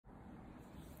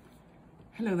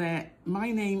Hello there, my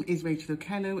name is Rachel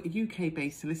Okello, a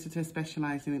UK-based solicitor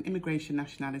specialising in immigration,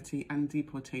 nationality and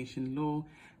deportation law.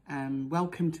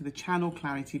 Welcome to the channel,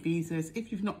 Clarity Visas.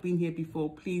 If you've not been here before,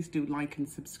 please do like and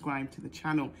subscribe to the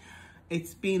channel.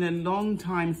 It's been a long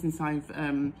time since I've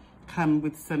come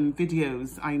with some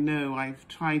videos. I know I've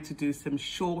tried to do some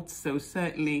shorts, so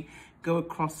certainly go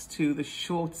across to the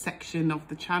short section of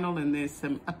the channel and there's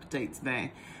some updates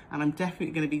there. And I'm definitely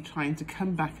going to be trying to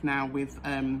come back now with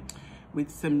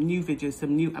some new videos,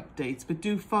 some new updates. But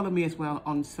do follow me as well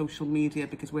on social media,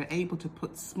 because we're able to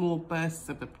put small bursts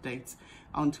of updates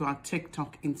onto our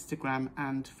TikTok, Instagram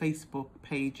and Facebook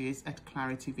pages at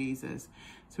Clarity Visas.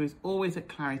 So it's always at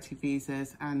Clarity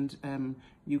Visas, and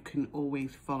you can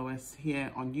always follow us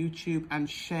here on YouTube and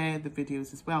share the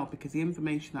videos as well, because the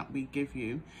information that we give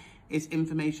you is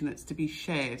information that's to be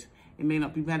shared. It may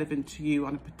not be relevant to you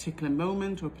on a particular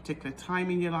moment or a particular time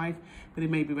in your life, but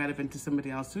it may be relevant to somebody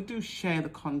else. So do share the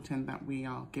content that we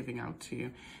are giving out to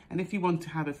you. And if you want to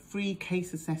have a free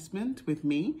case assessment with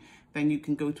me, then you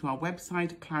can go to our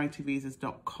website,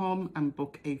 clarityvisas.com, and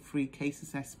book a free case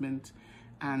assessment.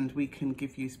 And we can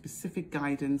give you specific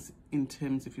guidance in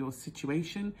terms of your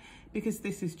situation, because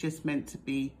this is just meant to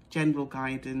be general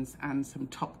guidance and some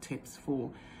top tips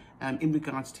for in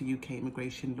regards to UK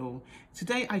immigration law.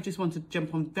 Today, I just want to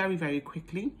jump on very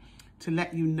quickly to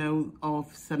let you know of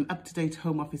some up-to-date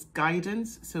Home Office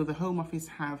guidance. So the Home Office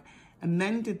have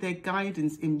amended their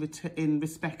guidance in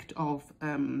respect of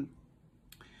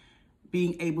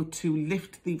being able to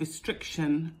lift the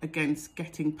restriction against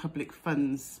getting public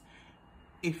funds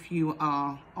if you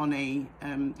are on a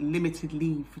limited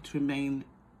leave to remain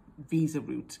visa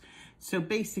route. So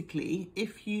basically,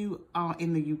 if you are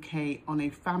in the UK on a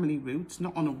family route,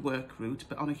 not on a work route,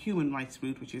 but on a human rights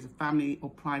route, which is a family or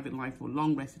private life or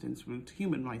long residence route,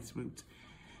 human rights route,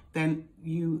 then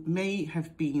you may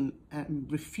have been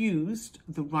refused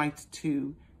the right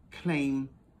to claim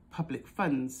public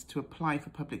funds, to apply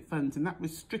for public funds, and that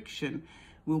restriction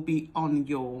will be on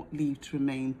your leave to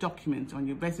remain document, on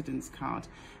your residence card.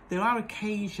 There are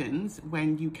occasions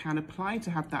when you can apply to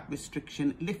have that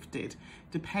restriction lifted,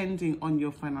 depending on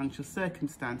your financial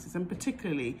circumstances, and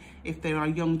particularly if there are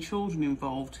young children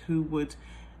involved who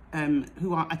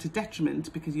are at a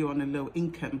detriment because you're on a low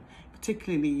income.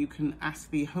 Particularly, you can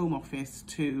ask the Home Office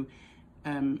to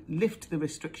lift the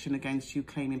restriction against you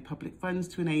claiming public funds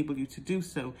to enable you to do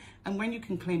so. And when you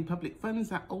can claim public funds,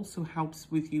 that also helps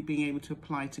with you being able to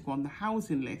apply to go on the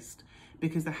housing list,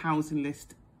 because the housing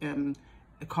list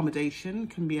accommodation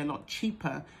can be a lot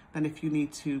cheaper than if you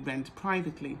need to rent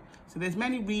privately. So there's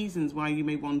many reasons why you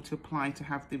may want to apply to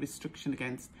have the restriction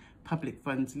against public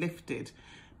funds lifted.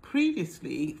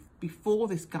 Previously, before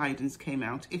this guidance came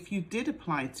out, if you did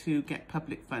apply to get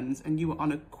public funds and you were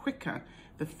on a quicker,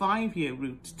 the 5-year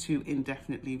route to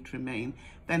indefinite leave to remain,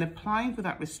 then applying for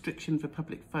that restriction for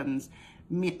public funds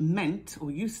meant, or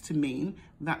used to mean,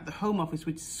 that the Home Office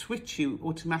would switch you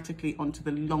automatically onto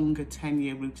the longer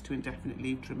 10-year route to indefinite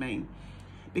leave to remain.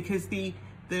 Because the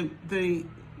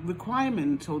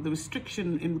requirement or the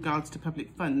restriction in regards to public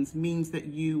funds means that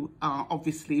you are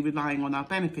obviously relying on our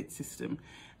benefit system.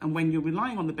 And when you're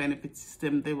relying on the benefit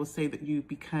system, they will say that you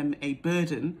become a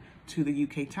burden to the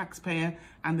UK taxpayer.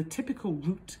 And the typical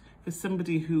route for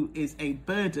somebody who is a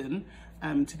burden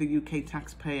to the UK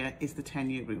taxpayer is the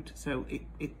 10-year route. So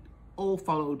it all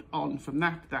followed on from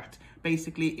that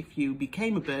basically if you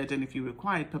became a burden, if you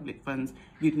required public funds,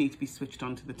 you'd need to be switched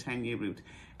on to the 10-year route.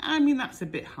 I mean, that's a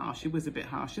bit harsh. It was a bit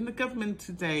harsh. And the government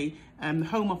today, the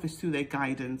Home Office, through their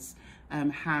guidance,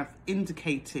 have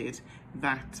indicated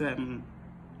that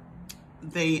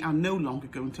they are no longer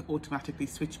going to automatically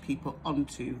switch people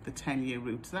onto the 10-year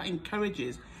route. So that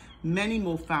encourages many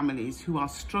more families who are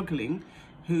struggling,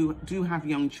 who do have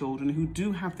young children, who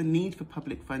do have the need for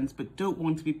public funds, but don't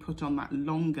want to be put on that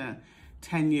longer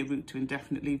 10-year route to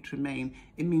indefinite leave to remain.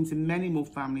 It means that many more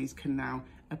families can now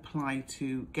apply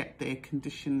to get their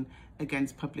condition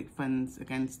against public funds,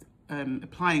 against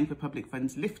applying for public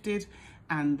funds lifted,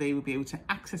 and they will be able to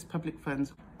access public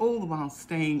funds all the while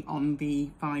staying on the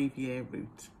 5-year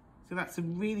route. So that's a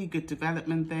really good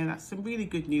development there. That's some really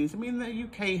good news. I mean, the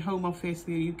UK Home Office,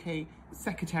 the UK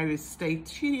Secretary of State,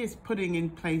 she is putting in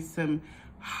place some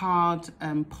hard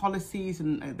policies,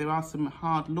 and there are some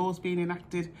hard laws being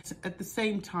enacted. At the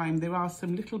same time, there are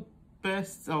some little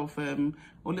bursts of,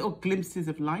 or little glimpses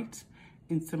of light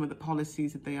in some of the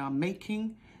policies that they are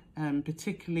making,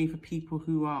 particularly for people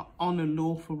who are on a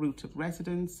lawful route of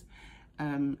residence.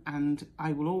 and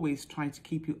I will always try to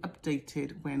keep you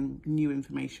updated when new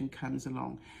information comes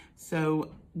along. So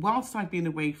whilst I've been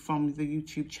away from the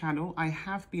YouTube channel, I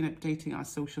have been updating our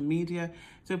social media.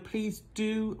 So please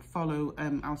do follow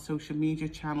our social media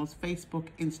channels: Facebook,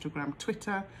 Instagram,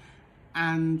 Twitter,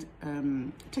 and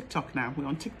TikTok. Now we're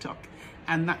on TikTok,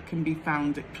 and that can be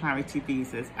found at Clarity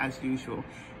Visas as usual.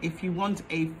 If you want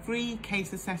a free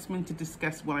case assessment to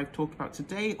discuss what I've talked about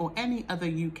today or any other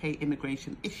UK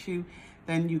immigration issue,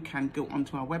 then you can go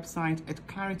onto our website at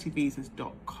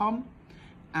clarityvisas.com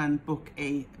and book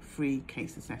a free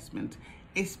case assessment.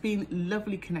 It's been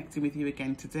lovely connecting with you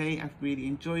again today. I've really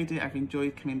enjoyed it. I've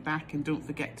enjoyed coming back, and don't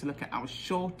forget to look at our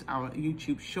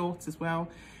YouTube shorts as well,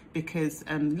 because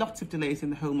lots of delays in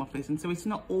the Home Office, and so it's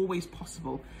not always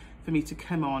possible for me to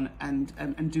come on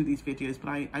and do these videos, but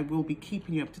I will be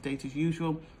keeping you up to date as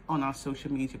usual on our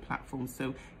social media platforms,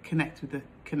 so connect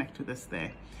with us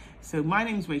there. So my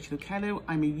name is Rachel Kello.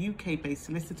 I'm a UK-based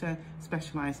solicitor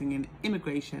specialising in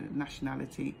immigration,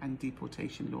 nationality and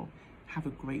deportation law. Have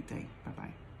a great day.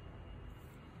 Bye-bye.